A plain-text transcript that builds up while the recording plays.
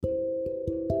Hey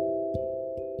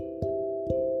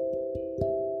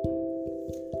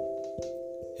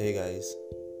guys,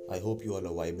 I hope you all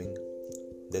are vibing.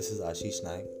 This is Ashish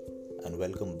Naik, and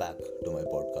welcome back to my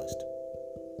podcast.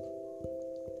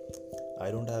 I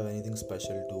don't have anything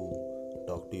special to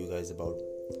talk to you guys about,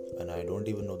 and I don't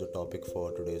even know the topic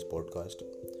for today's podcast.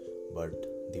 But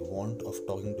the want of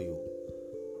talking to you,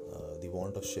 the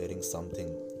want of sharing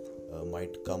something,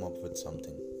 might come up with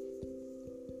something.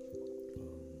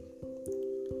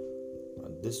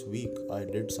 This week I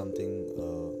did something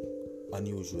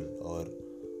unusual or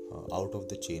out of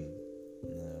the chain.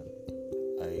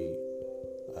 I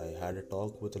had a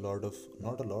talk with a lot of,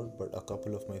 not a lot, but a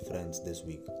couple of my friends this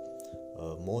week.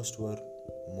 Uh, most were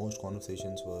most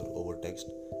conversations were over text,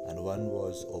 and one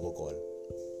was over call.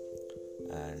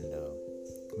 And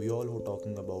we all were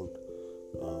talking about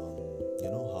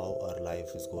how our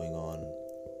life is going on,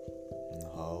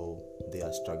 how they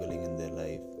are struggling in their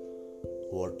life,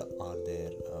 what are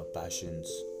their passions,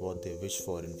 what they wish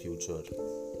for in future.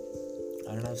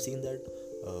 And I've seen that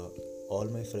all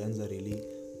my friends are really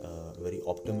very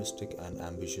optimistic and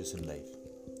ambitious in life.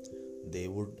 They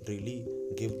would really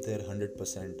give their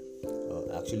 100%,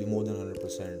 actually more than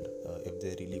 100%, if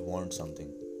they really want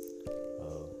something.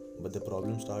 But the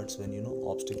problem starts when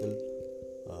obstacle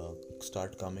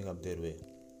start coming up their way.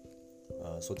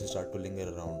 So they start to linger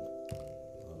around,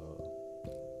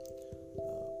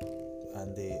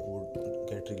 and they would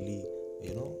get really,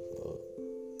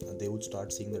 they would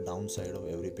start seeing the downside of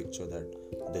every picture, that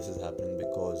this is happening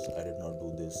because I did not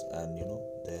do this, and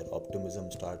their optimism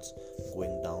starts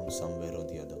going down somewhere or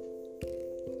the other.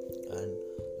 And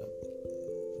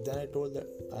then I told them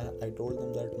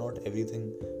that not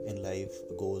everything in life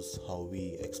goes how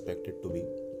we expect it to be.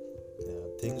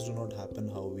 Things do not happen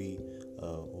how we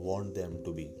want them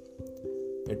to be.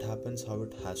 It happens how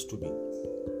it has to be.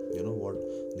 What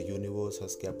the universe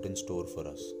has kept in store for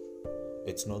us.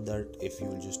 It's not that if you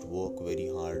will just work very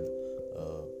hard,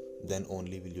 then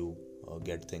only will you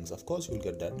get things. Of course, you'll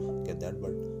get that,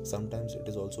 but sometimes it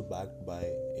is also backed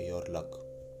by your luck,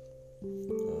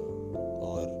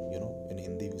 or in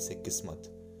Hindi we say kismat,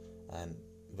 and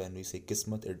when we say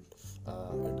kismat, it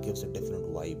gives a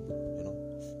different vibe.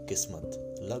 Kismat,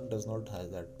 luck does not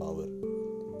have that power.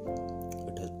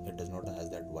 It does not have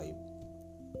that vibe.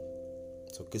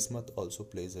 So kismat also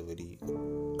plays a very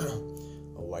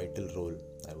a vital role,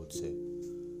 I would say.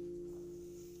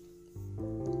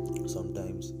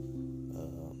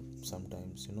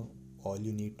 Sometimes all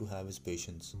you need to have is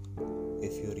patience.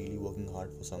 If you're really working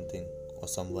hard for something or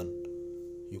someone,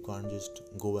 you can't just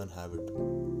go and have it.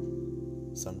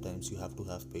 Sometimes you have to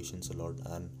have patience a lot,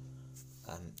 and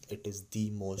it is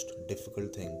the most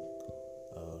difficult thing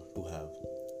to have.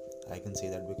 I can say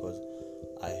that because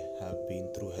I have been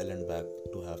through hell and back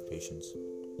to have patience,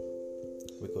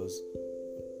 because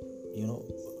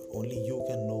only you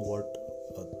can know what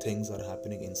things are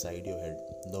happening inside your head.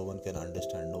 No one can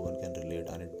understand, no one can relate,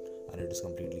 and it is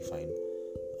completely fine.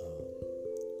 uh,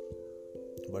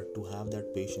 but to have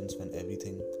that patience when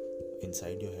everything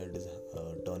inside your head is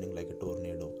turning like a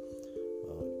tornado,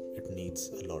 it needs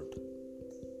a lot.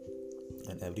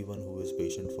 And everyone who is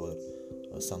patient for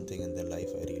something in their life,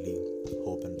 I really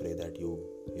hope and pray that you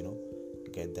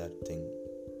get that thing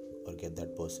or get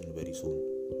that person very soon.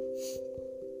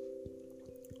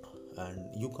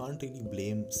 And you can't really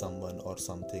blame someone or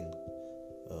something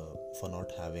for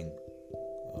not having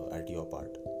at your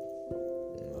part.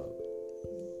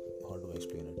 How do I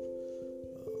explain it?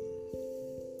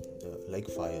 Like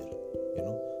fire,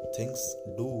 things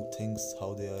do things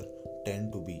how they are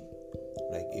tend to be.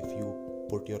 Like if you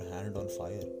put your hand on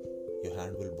fire, your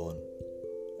hand will burn.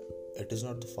 It is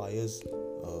not the fire's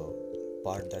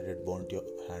part that it burnt your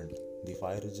hand. The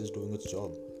fire is just doing its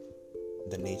job.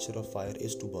 The nature of fire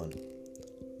is to burn.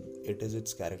 It is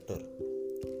its character.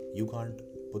 You can't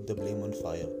put the blame on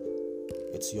fire.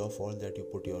 It's your fault that you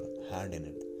put your hand in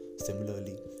it.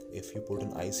 Similarly, if you put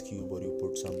an ice cube or you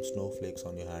put some snowflakes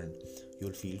on your hand,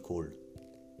 you'll feel cold.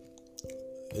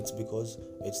 It's because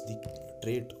it's the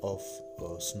trait of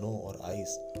snow or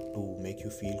ice to make you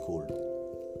feel cold.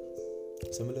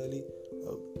 Similarly,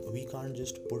 we can't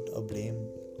just put a blame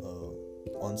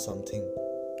on something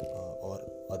or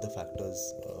other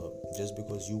factors just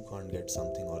because you can't get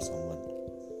something or someone.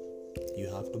 You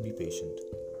have to be patient.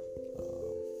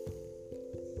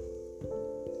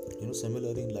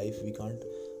 Similarly in life, we can't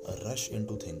rush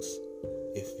into things.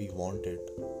 If we want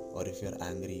it, or if you're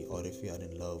angry, or if you are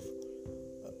in love,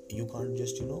 you can't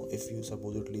just if you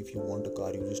want a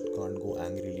car, you just can't go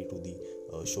angrily to the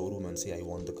showroom and say I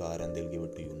want the car and they'll give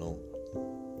it to you. No,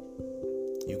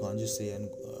 you can't just say and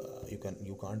you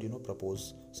can't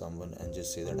propose someone and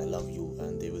just say that I love you,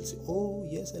 and they will say, oh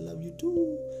yes, I love you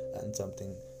too, and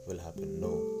something will happen.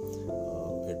 No,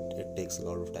 it takes a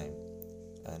lot of time.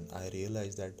 And I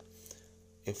realized that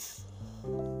if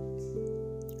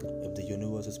the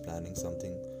universe is planning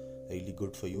something really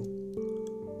good for you,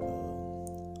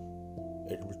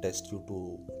 it will test you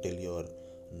to till your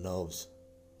nerves.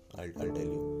 I'll tell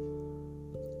you.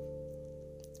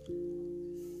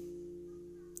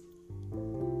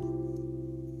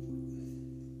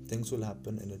 Things will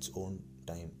happen in its own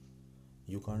time.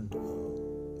 You can't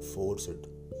force it.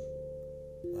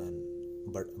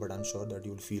 But I'm sure that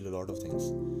you'll feel a lot of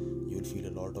things. You'll feel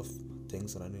a lot of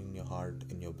things running in your heart,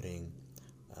 in your brain,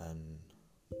 and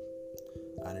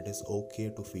it is okay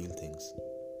to feel things.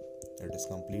 It is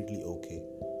completely okay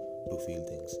to feel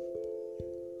things.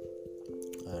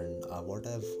 And what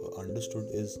I've understood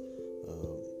is,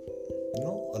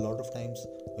 a lot of times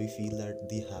we feel that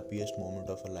the happiest moment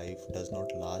of our life does not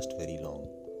last very long.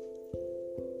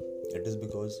 It is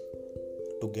because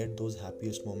to get those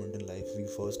happiest moments in life, we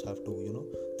first have to,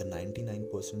 the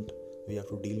 99%, we have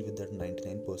to deal with that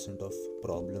 99% of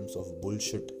problems of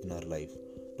bullshit in our life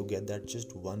to get that just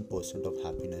 1% of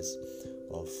happiness,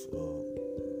 of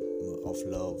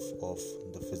love, of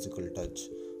the physical touch,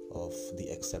 of the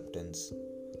acceptance,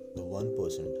 the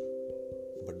 1%.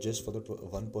 But just for the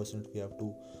 1%, we have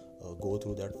to go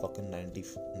through that fucking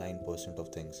 99% of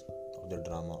things, of the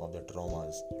drama, of the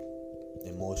traumas,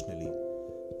 emotionally,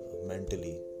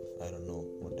 mentally, I don't know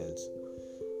what else.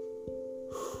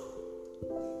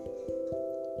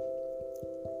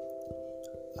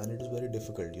 And it is very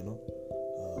difficult,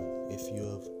 if you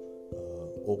have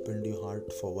opened your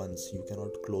heart for once, you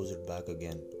cannot close it back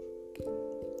again.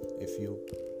 If you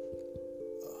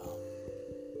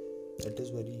it is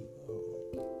very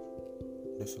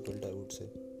difficult, I would say.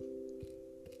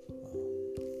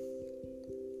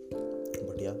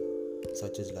 But yeah,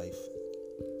 such is life.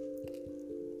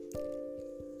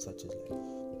 Such is life.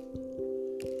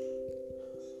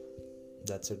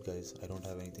 That's it, guys. I don't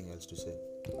have anything else to say.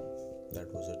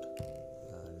 That was it.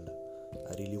 And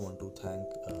I really want to thank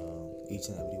each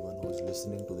and everyone who is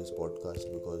listening to this podcast,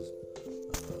 because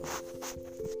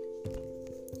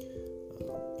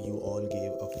you all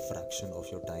gave a fraction of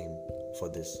your time for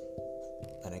this,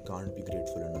 and I can't be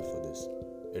grateful enough for this.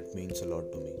 It means a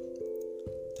lot to me.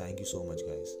 Thank you so much,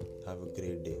 guys. Have a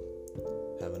great day.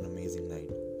 Have an amazing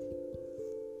night.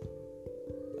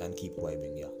 And keep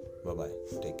vibing. Yeah. Bye-bye.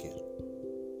 Take care.